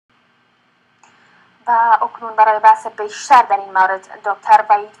و اکنون برای بحث بیشتر در این مورد دکتر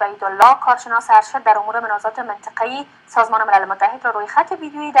وحیدالله کارشناس ارشد در امور منازعات منطقه‌ای سازمان ملل متحد را روی خط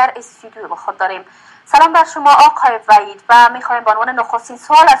ویدیویی در استودیو با خود داریم. سلام بر شما آقای وحید و میخوایم به عنوان نخستین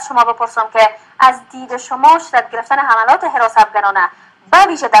سوال از شما بپرسم که از دید شما شدت گرفتن حملات حراس افغانانه به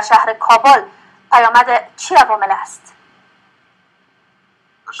ویژه در شهر کابل پیامد چه عوامل است؟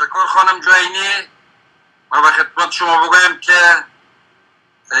 تشکر خانم جوینی. ما به خدمت شما بگویم که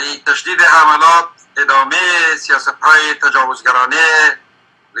تشدید حملات ادامه سیاست‌های تجاوزگرانه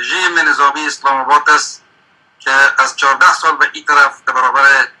رژیم نظامی اسلام آباد است که از 14 سال به این طرف در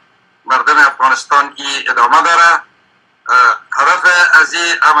برابر مردم افغانستان ادامه داره. هدف از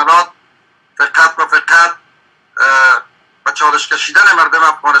این عملات فقط و فقط به چالش کشیدن مردم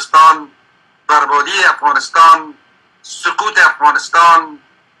افغانستان، بربادی افغانستان، سقوط افغانستان،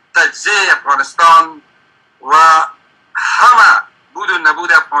 تجزیه افغانستان و همه بود و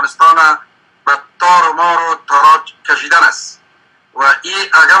نبود افغانستان به تار و مار و تاراج کشیدن است و این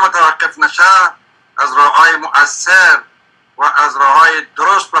اگر متوقف نشه از راه‌های مؤثر و از راه‌های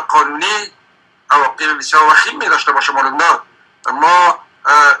درست و قانونی عواقب بسیار وخیم می داشته باشه. معلومات ما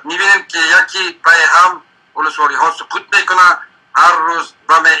میبینیم که یکی پای هم ولسوالی ها سقوط میکنه، هر روز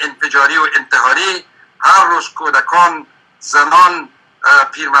بم انفجاری و انتحاری، هر روز کودکان، زنان،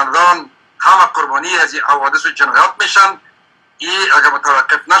 پیرمردان همه قربانی از این حوادث و جنایات میشن. این اگر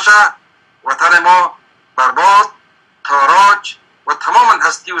متوقف نشه وطن ما برباد، تاراج و تماما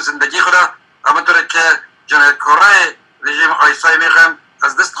هستی و زندگی خود همونطور که جنایتکارای رژیم ISI میخوایم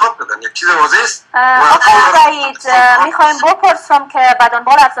از دست خواب بدن. یک چیز واضح است. آقای وحید میخوایم بپرسم که بعد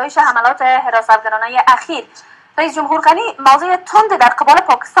بار افزایش حملات حراس افغانانه اخیر رئیس جمهور غنی موضوع تند در قبال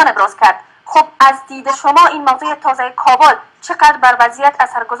پاکستان ابراز کرد. خب از دید شما این موضوع تازه کابل چقدر بر وضعیت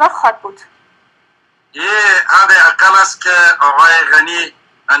اثرگذار خواهد بود؟ یه حد اقل است که آقای غنی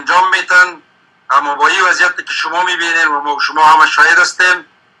انجام میتن، اما با این وضعیت که شما میبینید و شما هم شاهد هستیم،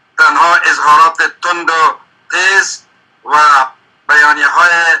 تنها اظهارات تند و تیز و بیانیه های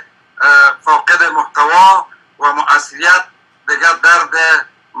فاقد محتوا و مؤثریت دیگه درد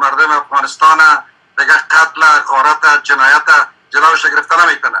مردم افغانستان، دیگه قتل، غارت، جنایت جلوش گرفته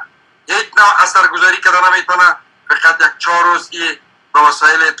نمیتونه. هیچ نوع اثرگذاری کرده نمیتونه. فقط یک 4 روز ای به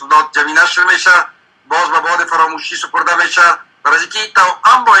وسایل اطلاعات جمعی نشر میشه، باز به بعد فراموشی سپرده میشه، برای اینکه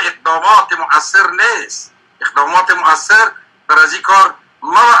توأم با اقدامات مؤثر نیست. اقدامات مؤثر برای این کار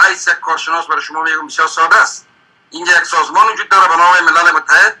ما و ایس یک کارشناس برای شما میگم بسیار ساده است. اینجا یک سازمان وجود داره به نام ملل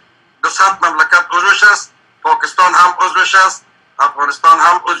متحد، 200 مملکت عضوش است، پاکستان هم عضوش است، افغانستان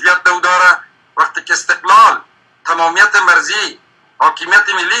هم عضویت داره. وقتی که استقلال، تمامیت مرزی، حاکمیت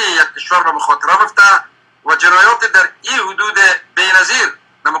ملی یک کشور به مخاطره رفته و جنایات در این حدود بی‌نظیر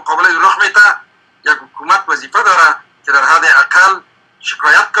در مقابل رخ میده، یک حکومت وظیفه داره که در حد اقل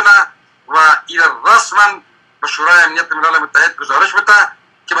شکایت کنه و این رسما به شورای امنیت ملل متحد گزارش بده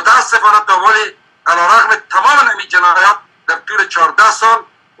که متاسفانه تاولی علیرغم تمام این جنایات در طول 14 سال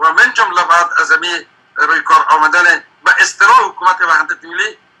و من جمله بعد از این روی کار آمدن به اصطلاح حکومت وحدت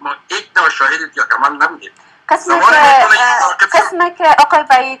ملی ما یک نوع شاهدی یا عمل نمیدیم. قسمی که آقای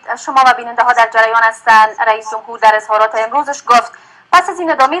وحید شما و بیننده ها در جریان هستند، رئیس جمهور در اظهارات امروزش گفت پس از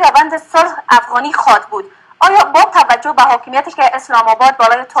این ادامه روند صلح افغانی خواهد بود. آیا با توجه به حاکمیتی که اسلام آباد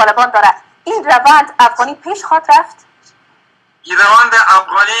بالای طالبان داره این روند افغانی پیش خواهد رفت؟ این روند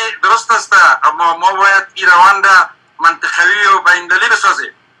افغانی درست است، اما ما باید این روند منطقوی و بیندلی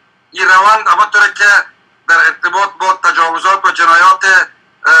بسازیم. این روند همانطور که در ارتباط با تجاوزات و جنایات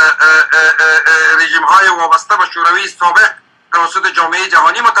رژیم های وابسته به شوروی سابق توسط جامعه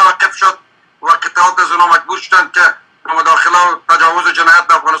جهانی متوقف شد و قطعات از اونها مجبور شدند که با مداخله و تجاوز و جنایت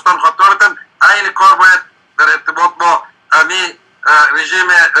در افغانستان خاتمه بدن. این کار باید در ارتباط با امی رژیم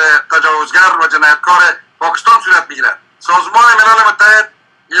تجاوزگر و جنایتکار پاکستان صورت بگیرد. سازمان ملل متحد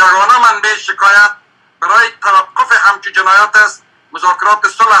یگانه منبع شکایت برای توقف همچون جنایات است. مذاکرات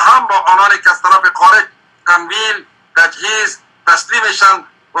صلح هم با آنانی که از طرف خارج تمویل، تجهیز، تسلیم میشن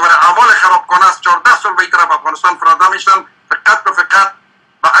و برای اعمال خرابکانه از 14 سال به این طرف افغانستان فرانده میشن، فقط و فقط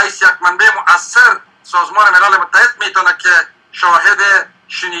با ایس یک منبع مؤثر سازمان ملل متحد میتونه که شاهد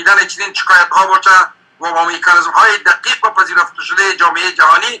شنیدن چنین شکایت ها باشه و با میکانیزم های دقیق و پذیرفته شده جامعه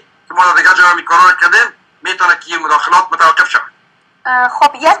جهانی که ما در دیگر جای میکاران کردیم میتونه که این مداخلات متوقف شود.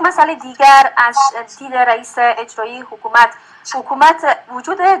 خب یک مسئله دیگر از دید رئیس اجرایی حکومت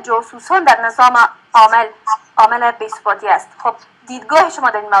وجود جاسوسان در نظام عامل بی‌ثباتی است. خب دیدگاه شما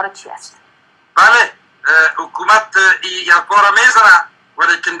در این مورد چی است؟ بله، حکومت یک کار میزنه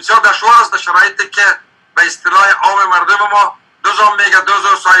ولیکن بسیار دشوار است در شرایطی که به اصطلاح عام مردم ما دوزم میگه دوز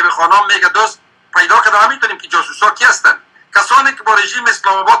و صاحب خانم میگه دوز پیدا کرده. نمیتونیم که جاسوسا کی هستن. کسانی که با رژیم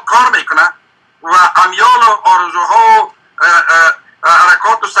اسلام آباد کار میکنه و امیال و آرزوها و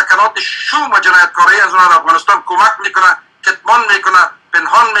حرکات و سکنات شوم و جنایتکاری از اونها در افغانستان کمک میکنه، کتمان میکنه،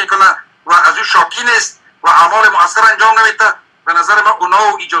 پنهان میکنه و از او شاکی نیست و اعمال مؤثر انجام نمیده. به نظر من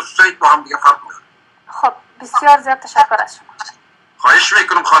اونا و این جاسوسایی با هم دیگه فرق میکنه. خب بسیار زیاد تشکر از شما. خواهش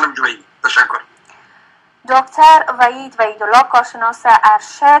میکنم خانم جوینی. تشکر. دکتر وحیدالله کارشناس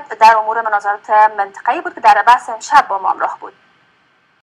ارشد در امور مناظرات منطقه‌ای بود که در بحث امشب با ما همراه بود.